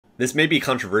This may be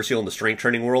controversial in the strength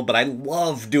training world, but I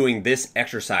love doing this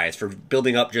exercise for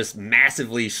building up just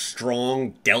massively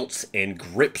strong delts and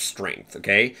grip strength,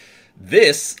 okay?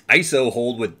 This iso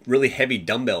hold with really heavy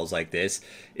dumbbells like this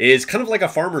is kind of like a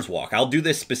farmer's walk. I'll do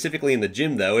this specifically in the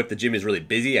gym though. If the gym is really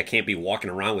busy, I can't be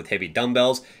walking around with heavy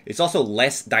dumbbells. It's also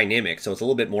less dynamic, so it's a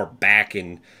little bit more back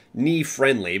and knee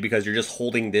friendly because you're just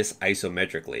holding this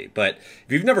isometrically. But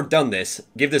if you've never done this,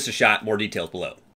 give this a shot. More details below.